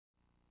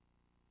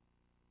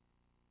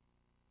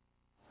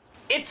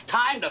It's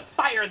time to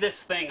fire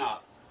this thing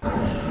up.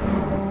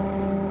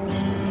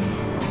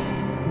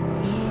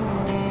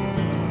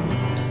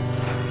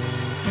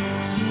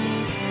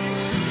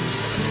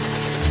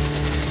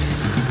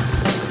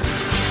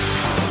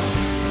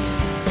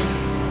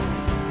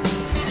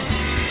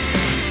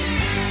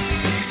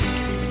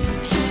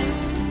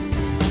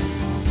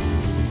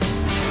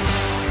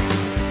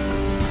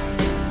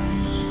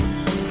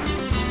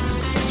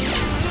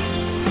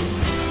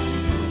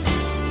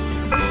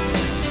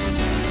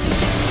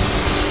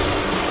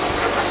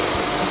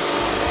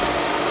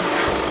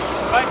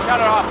 Go ahead and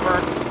shut it off,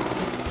 Bert.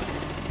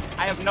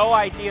 I have no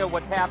idea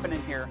what's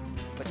happening here,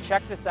 but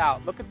check this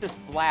out. Look at this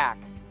black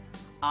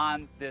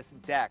on this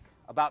deck.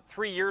 About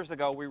 3 years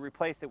ago, we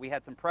replaced it. We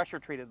had some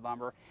pressure-treated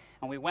lumber,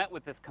 and we went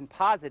with this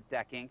composite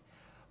decking.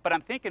 But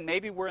I'm thinking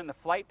maybe we're in the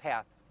flight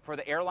path for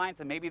the airlines,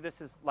 and maybe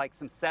this is like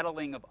some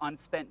settling of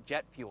unspent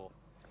jet fuel.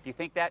 Do you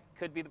think that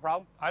could be the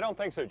problem? I don't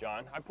think so,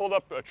 John. I pulled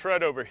up a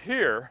tread over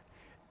here.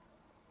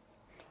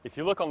 If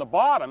you look on the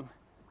bottom,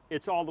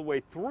 it's all the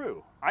way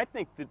through. I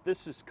think that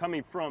this is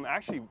coming from,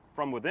 actually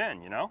from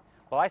within, you know?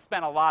 Well, I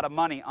spent a lot of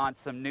money on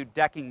some new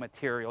decking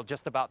material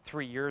just about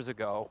 3 years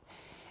ago,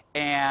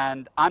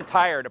 and I'm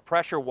tired of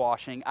pressure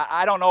washing.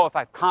 I don't know if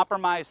I've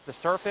compromised the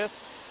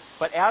surface,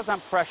 but as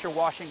I'm pressure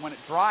washing, when it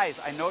dries,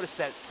 I notice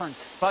that it turns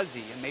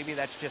fuzzy, and maybe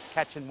that's just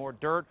catching more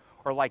dirt,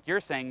 or like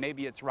you're saying,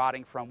 maybe it's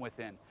rotting from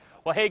within.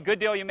 Well, hey, good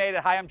deal, you made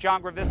it. Hi, I'm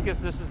John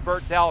Graviscus. This is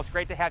Bert Dell. It's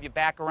great to have you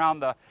back around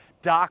the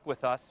dock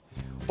with us.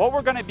 What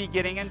we're going to be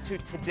getting into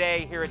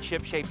today here at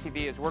ShipShape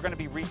TV is we're going to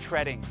be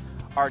retreading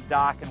our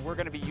dock, and we're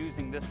going to be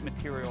using this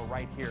material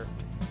right here.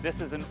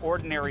 This is an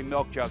ordinary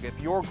milk jug. If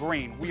you're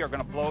green, we are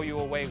going to blow you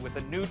away with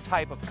a new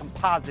type of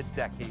composite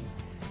decking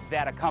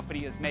that a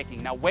company is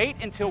making. Now wait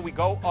until we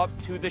go up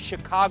to the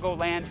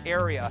Chicagoland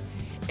area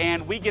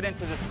and we get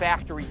into this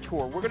factory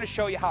tour. We're going to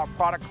show you how a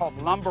product called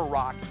Lumber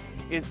Rock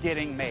is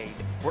getting made.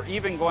 We're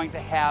even going to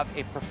have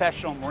a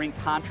professional marine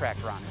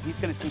contractor on it. He's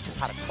going to teach us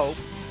how to cope,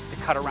 to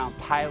cut around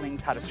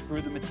pilings, how to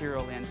screw the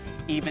material in,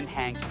 even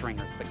hang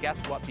stringers. But guess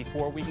what?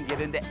 Before we can get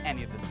into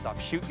any of this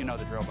stuff, shoot, you know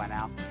the drill by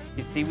now.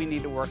 You see, we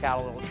need to work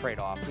out a little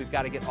trade-off. We've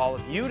got to get all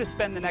of you to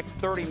spend the next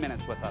 30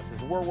 minutes with us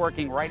as we're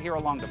working right here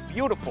along the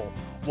beautiful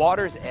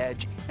water's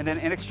edge. And then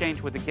in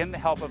exchange with, again, the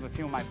help of a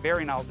few of my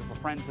very knowledgeable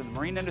friends in the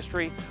marine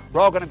industry,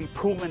 we're all going to be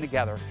pooling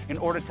together in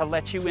order to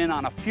let you in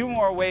on a few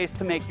more ways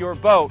to make your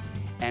boat,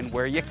 and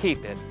where you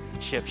keep it,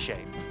 ship shape.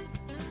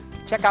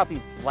 Check out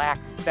these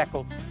black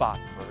speckled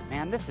spots, Bert.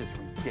 Man, this is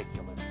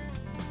ridiculous.